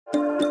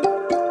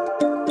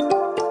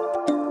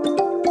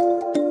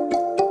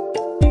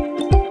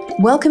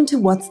Welcome to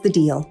What's the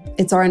Deal?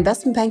 It's our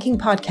investment banking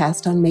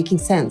podcast on Making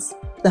Sense,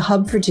 the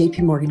hub for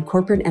JP Morgan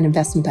corporate and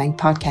investment bank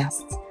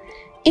podcasts.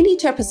 In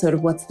each episode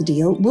of What's the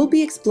Deal, we'll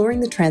be exploring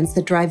the trends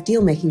that drive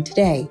deal-making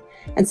today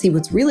and see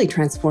what's really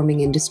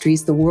transforming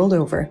industries the world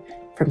over,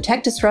 from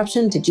tech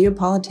disruption to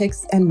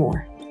geopolitics and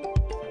more.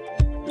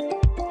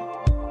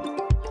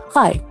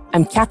 Hi,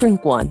 I'm Catherine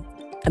Guan,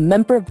 a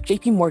member of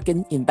JP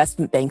Morgan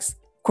Investment Bank's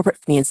Corporate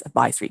Finance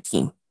Advisory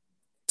Team.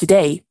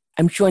 Today,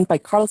 I'm joined by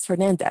Carlos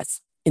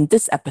Hernandez in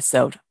this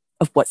episode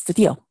of What's the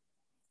Deal?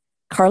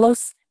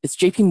 Carlos is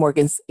JP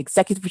Morgan's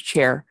Executive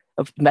Chair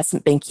of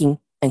Investment Banking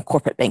and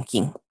Corporate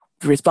Banking,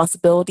 with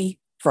responsibility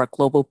for our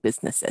global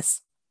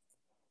businesses.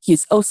 He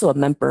is also a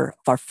member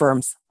of our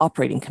firm's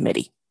operating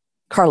committee.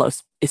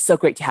 Carlos, it's so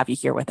great to have you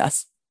here with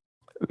us.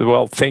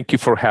 Well, thank you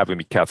for having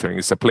me, Catherine.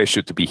 It's a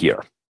pleasure to be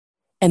here.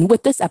 And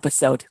with this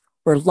episode,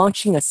 we're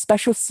launching a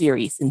special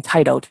series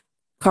entitled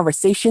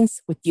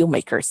Conversations with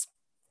Dealmakers,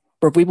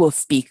 where we will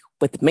speak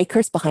with the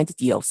makers behind the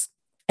deals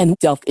and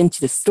delve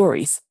into the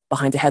stories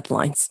behind the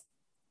headlines.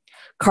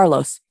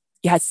 Carlos,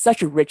 you had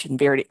such a rich and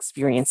varied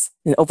experience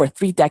in over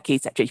 3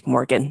 decades at JP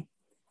Morgan.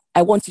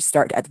 I want to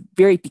start at the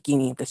very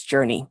beginning of this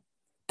journey.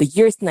 The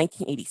year is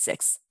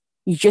 1986.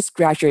 You just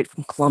graduated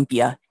from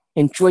Columbia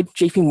and joined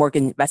JP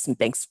Morgan Investment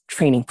Bank's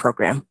training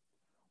program.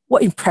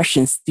 What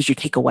impressions did you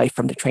take away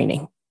from the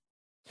training?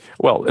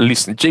 Well,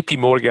 listen, JP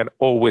Morgan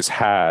always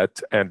had,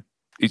 and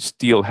it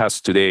still has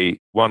today,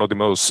 one of the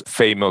most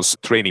famous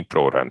training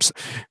programs.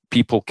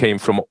 People came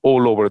from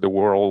all over the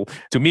world.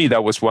 To me,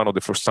 that was one of the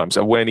first times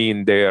I went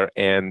in there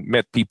and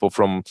met people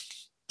from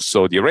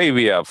Saudi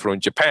Arabia, from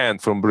Japan,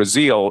 from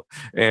Brazil,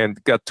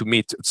 and got to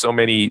meet so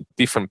many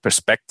different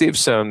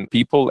perspectives and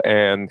people.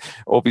 And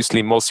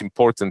obviously, most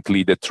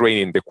importantly, the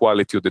training, the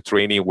quality of the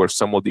training, were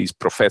some of these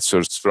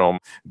professors from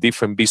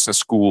different business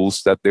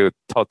schools that they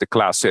taught the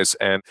classes.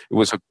 And it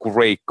was a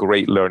great,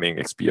 great learning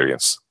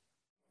experience.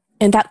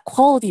 And that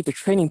quality of the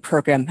training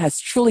program has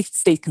truly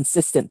stayed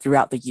consistent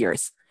throughout the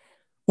years.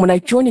 When I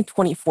joined in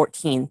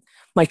 2014,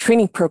 my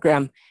training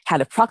program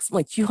had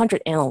approximately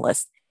 200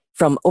 analysts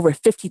from over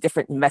 50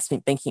 different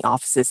investment banking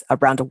offices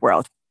around the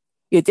world.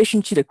 In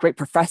addition to the great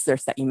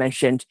professors that you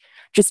mentioned,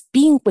 just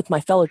being with my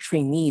fellow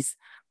trainees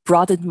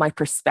broadened my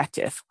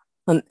perspective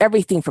on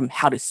everything from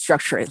how to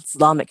structure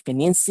Islamic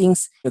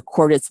financings in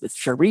accordance with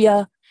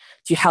Sharia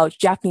to how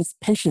Japanese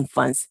pension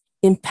funds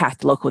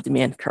impact the local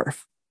demand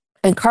curve.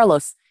 And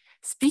Carlos,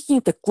 speaking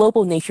of the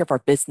global nature of our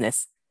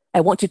business, I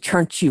want to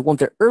turn to one of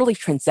the early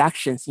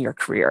transactions in your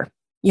career.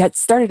 You had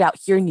started out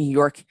here in New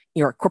York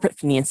in your corporate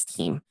finance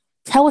team.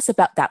 Tell us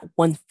about that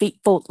one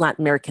fateful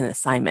Latin American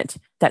assignment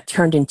that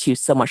turned into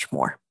so much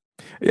more.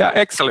 Yeah,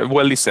 excellent.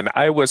 Well, listen,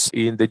 I was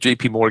in the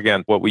JP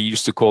Morgan, what we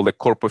used to call the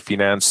corporate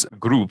finance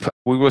group.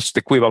 We was the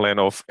equivalent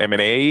of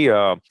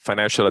M&A,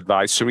 financial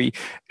advisory.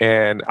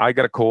 And I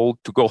got a call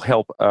to go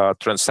help a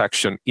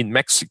transaction in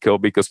Mexico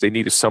because they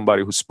needed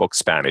somebody who spoke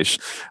Spanish.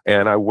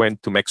 And I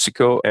went to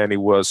Mexico, and it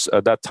was,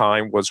 at that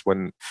time, was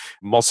when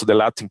most of the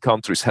Latin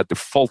countries had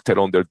defaulted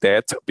on their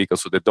debt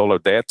because of the dollar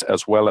debt,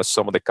 as well as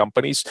some of the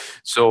companies.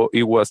 So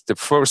it was the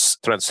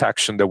first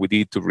transaction that we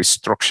did to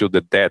restructure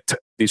the debt.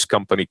 This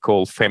company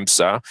called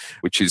FEMSA,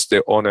 which is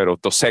the owner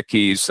of Dos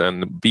Equis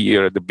and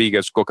beer, the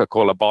biggest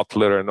Coca-Cola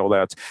bottler and all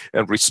that,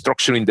 and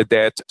restructuring the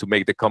debt to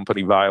make the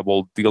company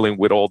viable, dealing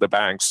with all the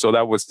banks. So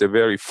that was the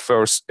very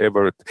first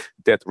ever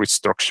debt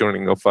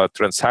restructuring of a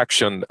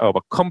transaction of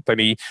a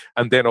company,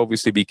 and then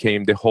obviously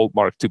became the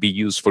hallmark to be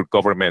used for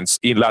governments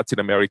in Latin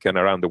America and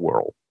around the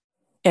world.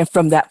 And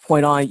from that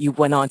point on, you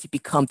went on to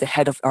become the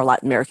head of our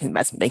Latin American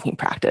investment banking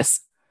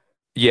practice.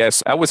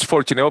 Yes, I was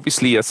fortunate.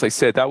 Obviously, as I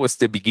said, that was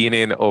the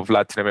beginning of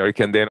Latin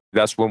America. And then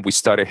that's when we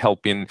started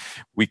helping.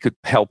 We could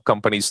help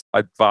companies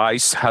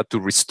advise how to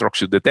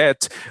restructure the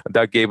debt. And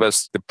that gave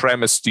us the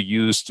premise to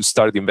use to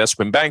start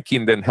investment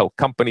banking, then help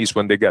companies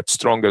when they got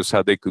stronger,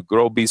 how they could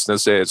grow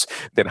businesses,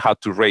 then how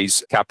to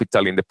raise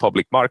capital in the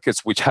public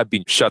markets, which had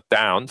been shut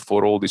down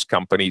for all these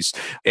companies.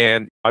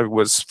 And I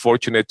was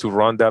fortunate to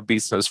run that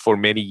business for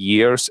many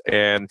years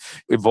and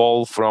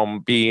evolve from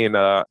being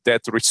a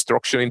debt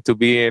restructuring to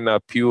being a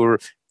pure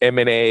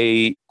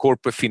M&A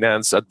corporate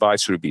finance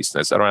advisory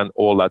business around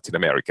all Latin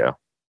America.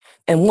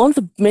 And one of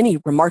the many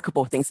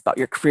remarkable things about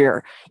your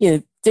career,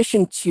 in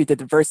addition to the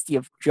diversity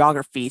of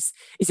geographies,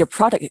 is your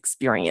product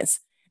experience.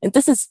 And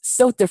this is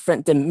so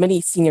different than many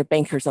senior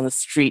bankers on the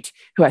street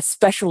who have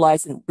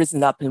specialized and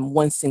risen up in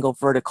one single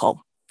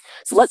vertical.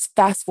 So let's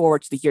fast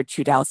forward to the year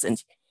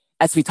 2000.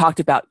 As we talked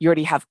about, you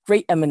already have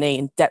great M&A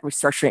and debt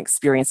restructuring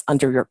experience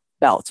under your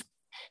belt.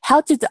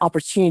 How did the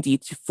opportunity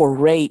to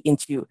foray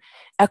into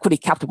equity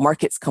capital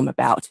markets come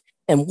about?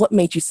 And what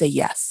made you say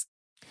yes?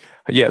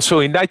 Yeah, so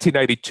in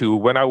 1992,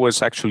 when I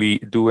was actually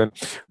doing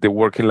the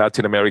work in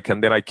Latin America,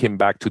 and then I came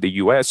back to the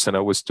US and I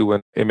was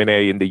doing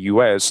M&A in the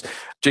US,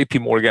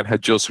 JP Morgan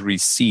had just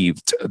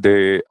received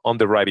the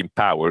underwriting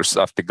powers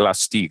of the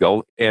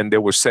Glass-Steagall, and they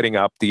were setting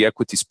up the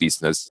equities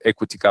business,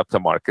 equity capital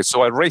markets.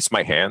 So I raised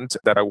my hand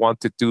that I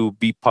wanted to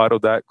be part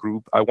of that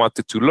group. I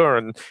wanted to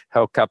learn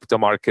how capital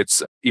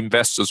markets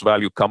investors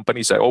value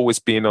companies. I've always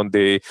been on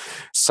the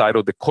side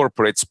of the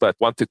corporates, but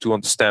wanted to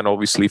understand,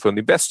 obviously, from the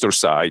investor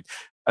side.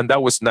 And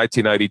that was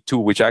 1992,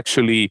 which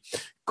actually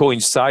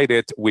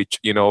coincided with,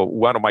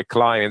 one of my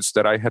clients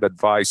that I had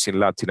advised in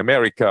Latin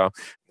America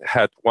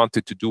had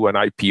wanted to do an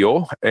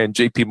IPO, and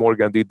JP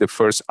Morgan did the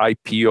first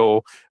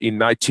IPO in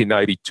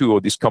 1992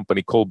 of this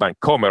company called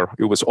Bancomer.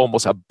 It was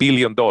almost $1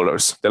 billion.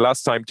 The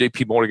last time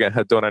JP Morgan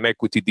had done an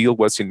equity deal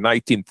was in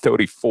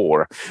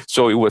 1934.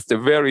 So it was the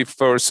very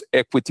first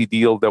equity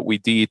deal that we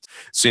did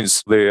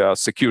since the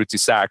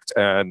Securities Act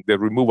and the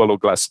removal of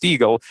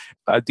Glass-Steagall.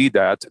 I did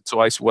that. So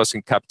I was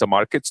in capital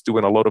markets,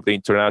 doing a lot of the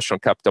international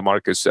capital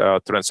markets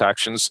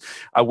transactions.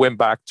 I went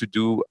back to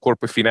do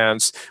corporate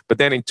finance, but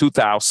then in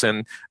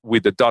 2000,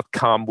 with the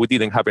 .com, we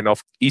didn't have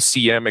enough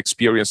ECM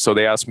experience, so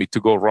they asked me to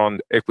go run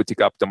equity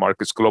capital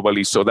markets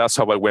globally. So that's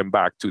how I went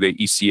back to the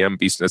ECM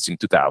business in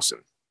 2000.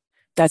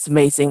 That's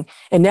amazing.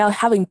 And now,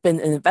 having been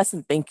an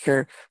investment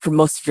banker for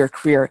most of your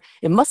career,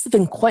 it must have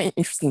been quite an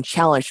interesting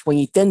challenge when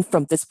you then,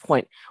 from this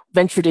point,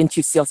 ventured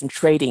into sales and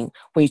trading,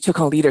 when you took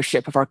on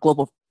leadership of our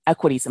global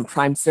equities and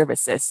prime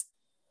services.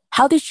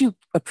 How did you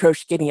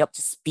approach getting up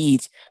to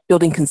speed,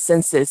 building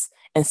consensus,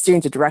 and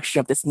steering the direction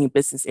of this new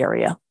business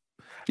area?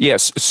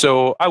 Yes.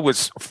 So I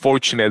was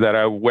fortunate that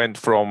I went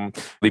from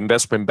the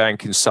investment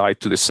banking side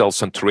to the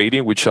sales and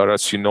trading, which are,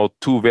 as you know,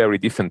 two very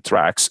different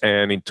tracks.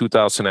 And in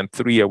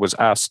 2003, I was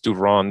asked to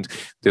run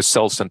the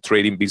sales and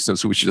trading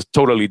business, which is a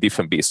totally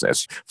different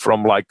business.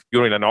 From like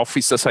you're in an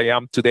office as I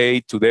am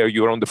today to there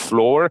you're on the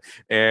floor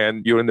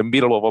and you're in the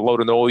middle of a lot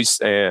of noise,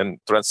 and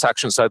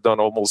transactions are done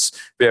almost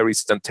very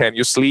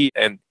instantaneously.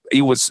 And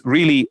it was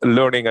really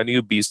learning a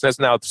new business.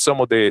 Now, some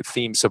of the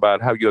themes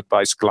about how you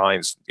advise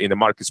clients in the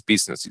markets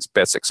business is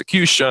best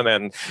execution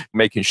and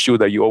making sure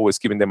that you're always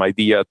giving them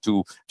idea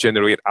to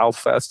generate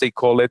alpha, as they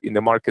call it, in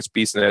the markets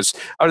business,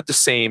 are the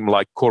same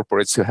like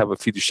corporates who have a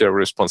fiduciary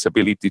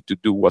responsibility to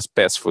do what's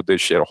best for their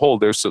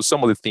shareholders. So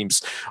some of the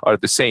themes are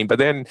the same. But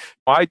then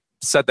I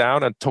sat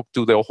down and talked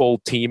to the whole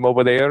team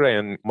over there.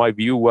 And my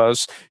view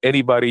was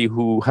anybody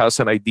who has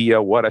an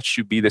idea what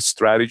should be the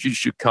strategy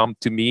should come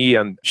to me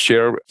and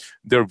share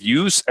their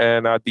views.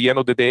 And at the end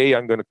of the day,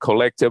 I'm going to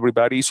collect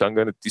everybody. So I'm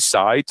going to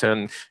decide,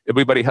 and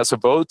everybody has a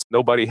vote.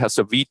 Nobody has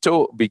a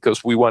veto,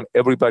 because we want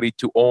everybody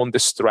to own the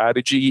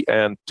strategy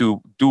and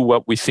to do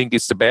what we think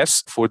is the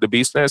best for the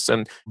business.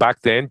 And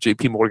back then,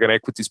 JP Morgan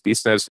Equities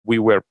business,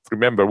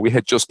 remember, we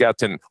had just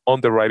gotten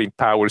underwriting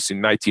powers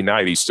in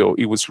 1990. So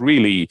it was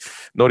really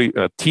not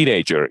a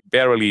teenager,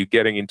 barely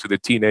getting into the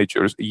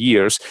teenagers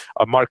years.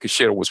 Our market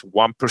share was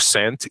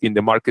 1% in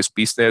the markets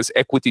business.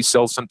 Equity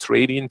sales and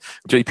trading,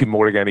 JP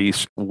Morgan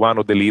is one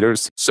of the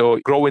leaders. So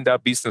growing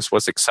that business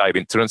was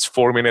exciting,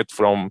 transforming it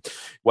from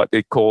what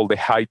they call the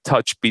high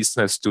touch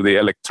business to the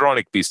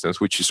electronic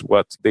business, which is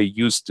what they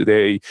use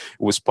today,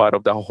 was part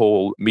of the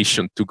whole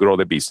mission to grow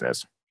the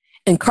business.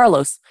 And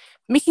Carlos,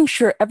 making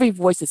sure every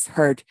voice is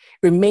heard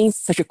remains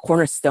such a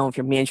cornerstone of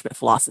your management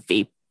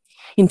philosophy.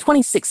 In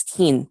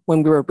 2016,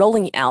 when we were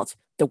rolling out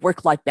the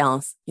work-life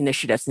balance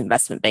initiatives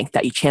investment bank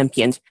that you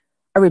championed,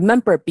 I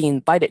remember being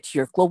invited to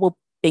your global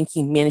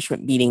banking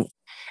management meeting.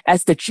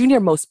 As the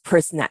junior-most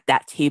person at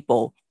that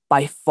table,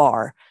 by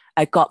far,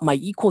 I got my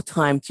equal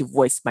time to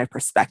voice my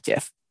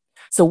perspective.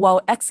 So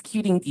while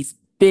executing these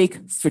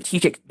big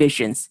strategic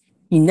visions,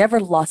 you never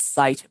lost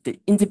sight of the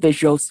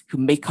individuals who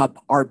make up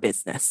our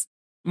business.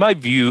 My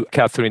view,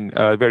 Catherine,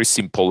 very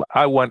simple.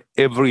 I want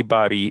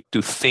everybody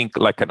to think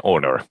like an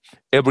owner.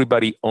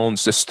 Everybody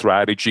owns the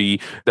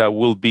strategy that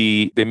will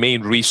be the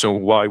main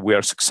reason why we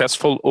are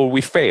successful or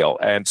we fail.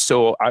 And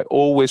so I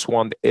always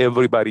want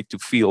everybody to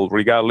feel,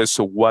 regardless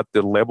of what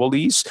the level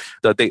is,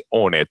 that they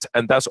own it.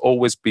 And that's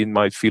always been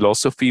my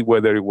philosophy,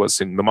 whether it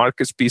was in the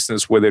markets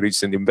business, whether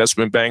it's in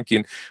investment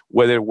banking,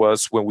 whether it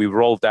was when we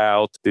rolled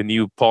out the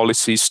new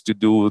policies to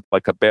do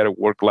like a better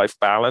work-life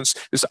balance.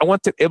 Because I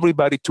wanted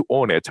everybody to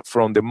own it,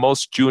 from the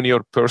most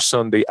junior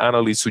person, the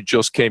analyst who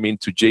just came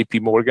into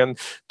JP Morgan,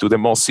 to the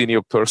most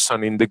senior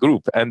person in the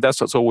group. And that's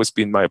what's always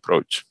been my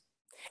approach.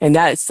 And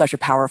that is such a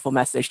powerful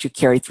message to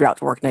carry throughout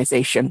the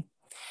organization.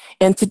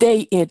 And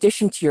today, in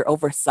addition to your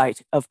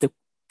oversight of the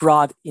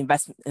broad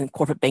investment and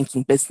corporate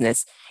banking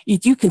business, you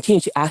do continue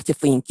to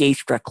actively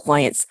engage with our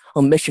clients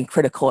on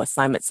mission-critical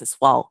assignments as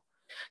well.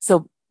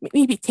 So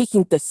maybe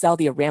taking the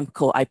Saudi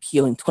Aramco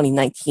IPO in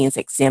 2019 as an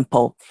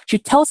example, could you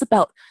tell us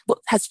about what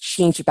has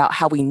changed about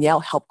how we now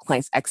help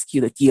clients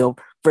execute a deal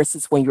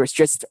versus when you were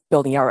just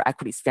building our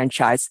equities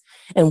franchise,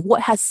 and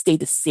what has stayed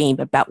the same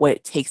about what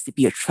it takes to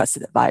be a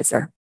trusted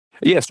advisor?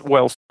 Yes,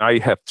 well, I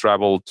have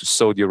traveled to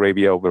Saudi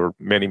Arabia over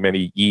many,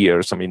 many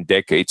years,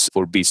 decades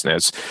for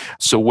business.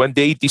 So when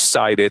they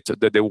decided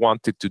that they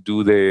wanted to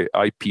do the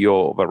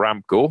IPO of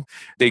Aramco,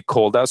 they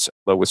called us.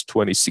 That was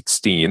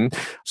 2016.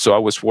 So I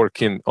was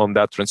working on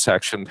that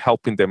transaction,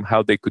 helping them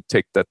how they could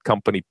take that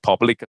company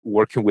public,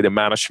 working with the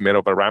management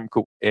of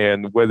Aramco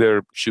and whether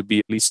it should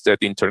be listed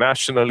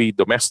internationally,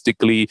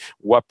 domestically,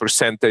 what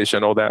percentage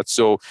and all that.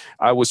 So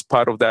I was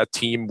part of that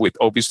team with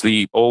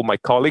obviously all my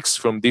colleagues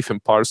from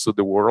different parts of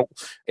the world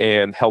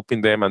and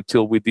helping them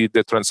until we did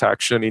the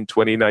transaction in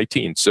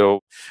 2019.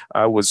 So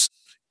I was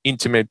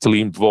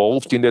intimately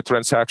involved in the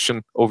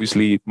transaction.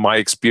 Obviously, my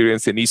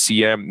experience in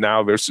ECM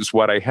now versus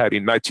what I had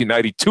in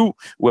 1992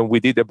 when we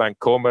did the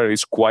Bancomer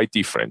is quite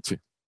different.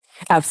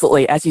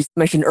 Absolutely. As you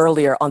mentioned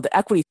earlier, on the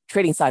equity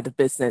trading side of the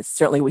business,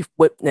 certainly we've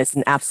witnessed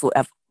an absolute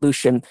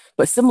evolution,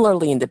 but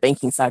similarly in the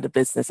banking side of the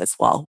business as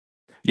well.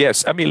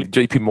 Yes,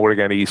 JP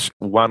Morgan is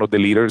one of the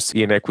leaders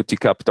in equity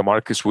capital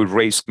markets. We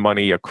raised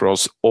money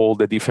across all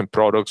the different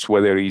products,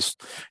 whether it's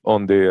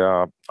on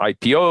the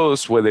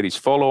IPOs, whether it's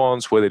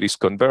follow-ons, whether it's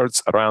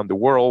converts around the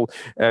world.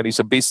 And it's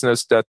a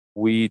business that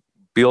we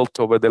built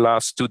over the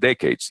last 2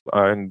 decades.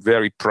 I'm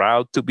very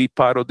proud to be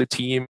part of the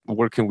team,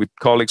 working with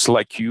colleagues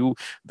like you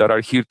that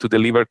are here to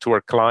deliver to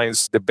our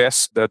clients the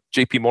best that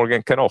JP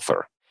Morgan can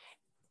offer.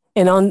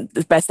 And on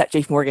the best that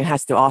JP Morgan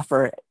has to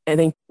offer, I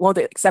think one of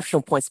the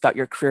exceptional points about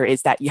your career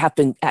is that you have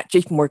been at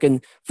JP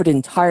Morgan for the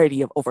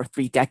entirety of over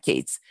 3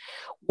 decades.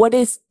 What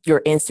is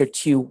your answer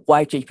to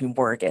why JP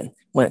Morgan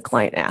when a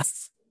client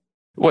asks?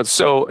 Well,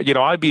 so,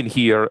 I've been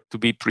here, to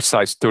be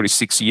precise,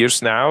 36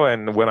 years now.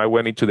 And when I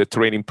went into the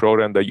training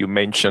program that you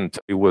mentioned,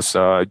 it was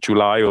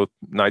July of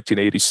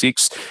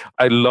 1986.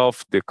 I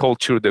love the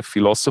culture, the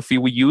philosophy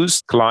we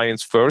use,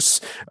 clients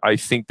first. I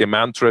think the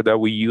mantra that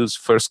we use,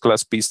 first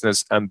class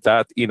business, and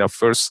that in a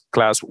first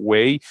class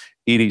way,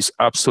 it is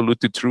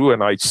absolutely true.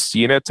 And I've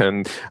seen it.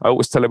 And I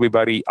always tell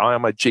everybody, I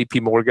am at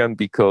JP Morgan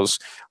because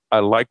I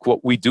like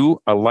what we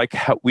do. I like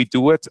how we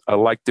do it. I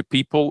like the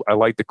people. I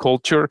like the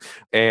culture.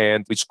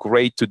 And it's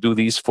great to do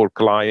this for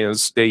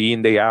clients day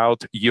in, day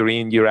out, year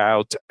in, year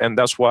out. And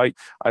that's why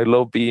I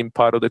love being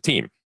part of the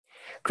team.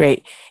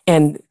 Great.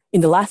 And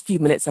in the last few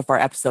minutes of our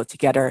episode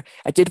together,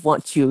 I did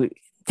want to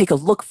take a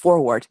look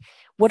forward.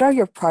 What are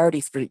your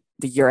priorities for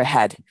the year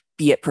ahead,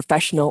 be it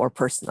professional or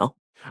personal?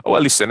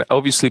 Well, listen,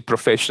 obviously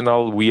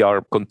professional, we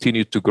are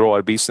continue to grow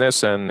our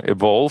business and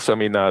evolve.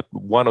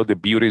 One of the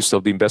beauties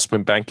of the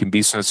investment banking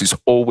business is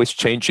always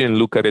changing.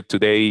 Look at it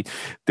today,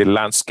 the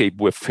landscape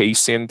we're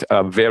facing,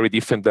 very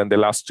different than the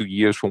last 2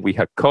 years when we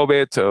had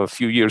COVID. A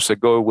few years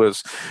ago, it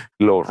was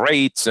low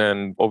rates.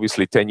 And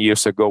obviously 10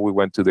 years ago, we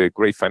went to the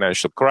great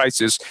financial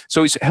crisis.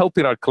 So it's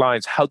helping our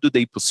clients. How do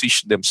they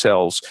position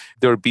themselves,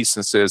 their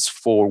businesses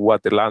for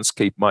what the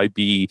landscape might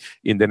be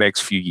in the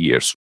next few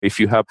years? If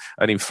you have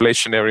an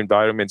inflationary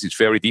environment, it's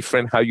very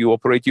different how you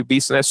operate your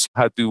business,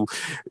 how to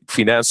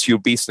finance your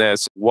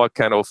business, what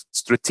kind of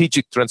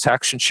strategic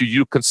transactions should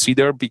you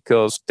consider,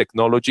 because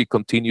technology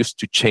continues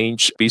to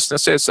change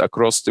businesses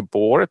across the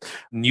board.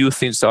 New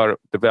things are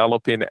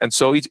developing. And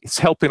so it's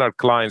helping our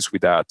clients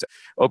with that.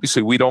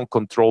 Obviously, we don't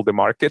control the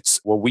markets.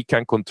 What we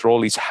can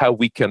control is how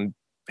we can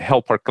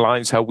help our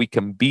clients, how we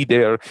can be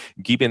there,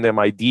 giving them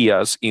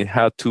ideas in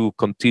how to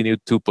continue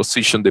to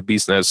position the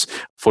business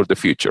for the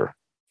future.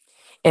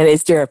 And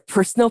is there a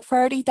personal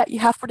priority that you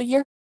have for the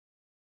year?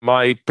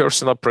 My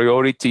personal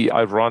priority,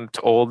 I run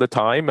all the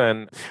time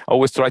and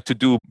always try to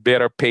do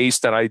better pace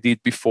than I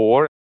did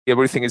before.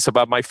 Everything is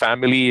about my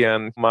family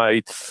and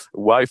my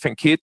wife and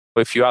kid.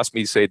 If you ask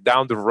me, say,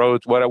 down the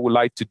road, what I would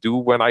like to do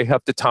when I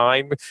have the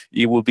time,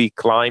 it will be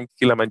climb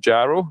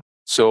Kilimanjaro.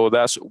 So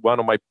that's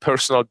one of my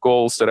personal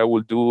goals that I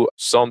will do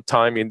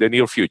sometime in the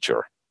near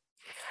future.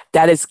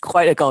 That is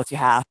quite a goal to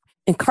have.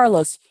 And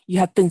Carlos, you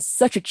have been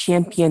such a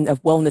champion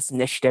of wellness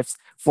initiatives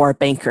for our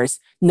bankers,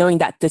 knowing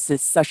that this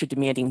is such a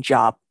demanding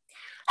job.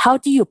 How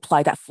do you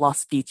apply that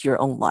philosophy to your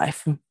own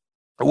life?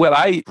 Well,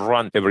 I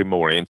run every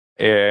morning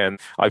and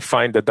I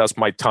find that that's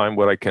my time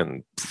where I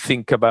can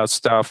think about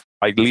stuff.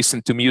 I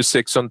listen to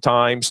music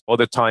sometimes.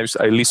 Other times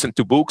I listen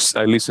to books.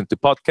 I listen to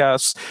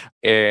podcasts.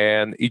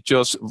 And it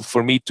just,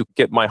 for me to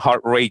get my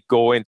heart rate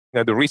going.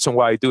 And the reason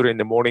why I do it in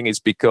the morning is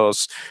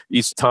because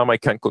it's time I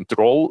can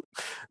control.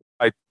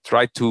 I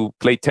try to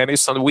play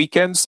tennis on the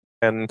weekends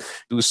and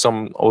do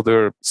some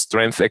other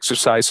strength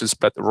exercises,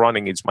 but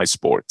running is my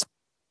sport.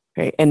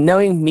 Great. And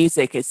knowing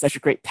music is such a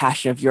great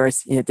passion of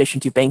yours in addition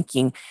to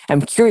banking,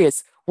 I'm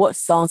curious, what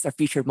songs are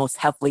featured most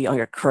heavily on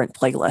your current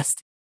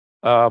playlist?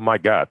 My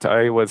God,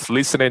 I was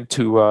listening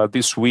to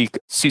this week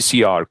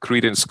CCR,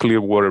 Creedence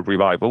Clearwater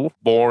Revival,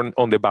 Born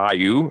on the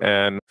Bayou,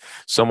 and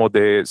some of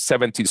the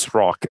 70s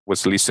rock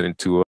was listening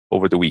to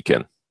over the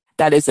weekend.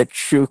 That is a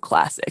true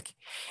classic.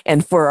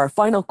 And for our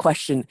final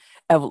question,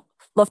 I would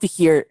love to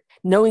hear,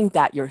 knowing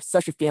that you're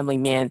such a family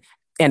man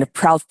and a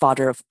proud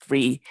father of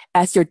 3,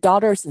 as your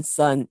daughters and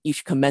son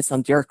each commence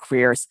on their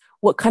careers,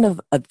 what kind of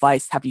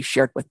advice have you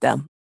shared with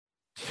them?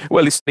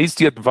 Well, it's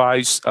the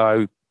advice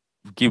I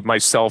give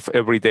myself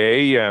every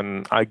day,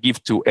 and I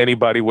give to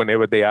anybody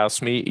whenever they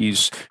ask me,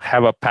 is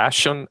have a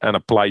passion and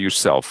apply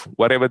yourself.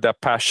 Whatever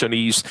that passion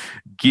is,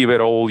 give it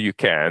all you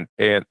can,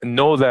 and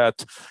know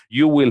that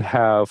you will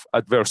have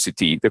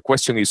adversity. The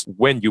question is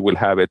when you will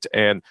have it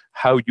and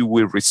how you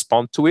will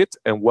respond to it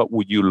and what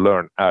would you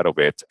learn out of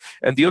it.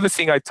 And the other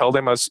thing I tell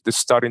them as they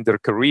start in their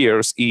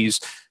careers is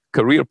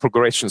career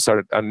progressions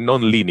are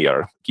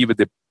non-linear. Give it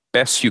the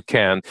best you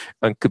can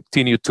and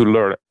continue to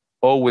learn.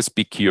 Always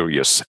be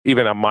curious.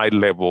 Even at my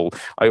level,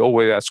 I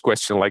always ask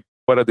questions like,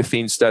 what are the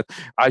things that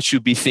I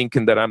should be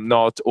thinking that I'm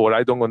not, or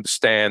I don't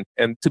understand?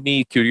 And to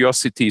me,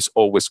 curiosity is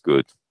always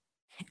good.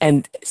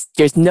 And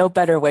there's no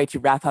better way to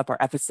wrap up our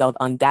episode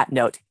on that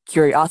note.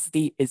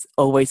 Curiosity is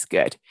always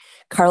good.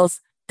 Carlos,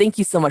 thank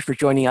you so much for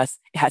joining us.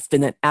 It has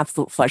been an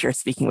absolute pleasure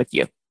speaking with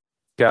you.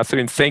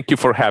 Catherine, thank you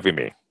for having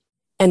me.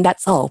 And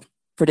that's all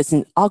for this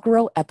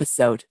inaugural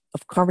episode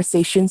of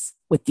Conversations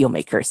with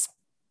Dealmakers.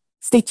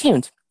 Stay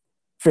tuned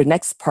for the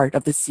next part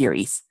of the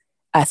series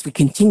as we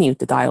continue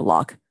the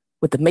dialogue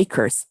with the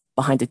makers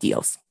behind the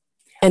deals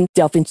and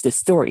delve into the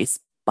stories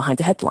behind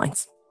the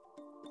headlines.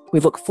 We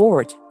look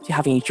forward to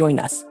having you join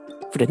us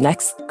for the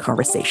next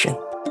conversation.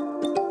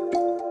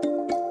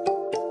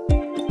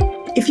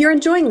 If you're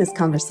enjoying this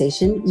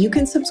conversation, you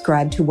can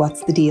subscribe to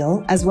What's the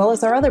Deal, as well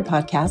as our other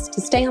podcasts,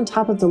 to stay on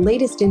top of the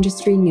latest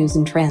industry news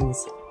and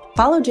trends.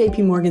 Follow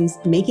JP Morgan's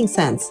Making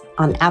Sense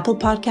on Apple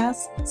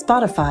Podcasts,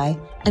 Spotify,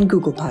 and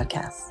Google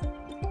Podcasts.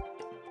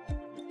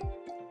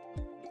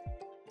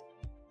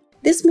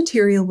 This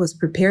material was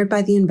prepared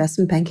by the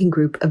investment banking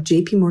group of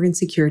JP Morgan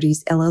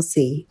Securities,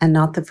 LLC, and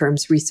not the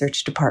firm's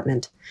research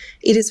department.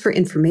 It is for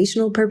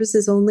informational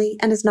purposes only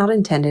and is not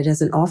intended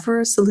as an offer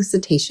or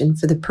solicitation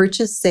for the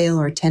purchase, sale,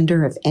 or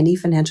tender of any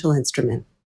financial instrument.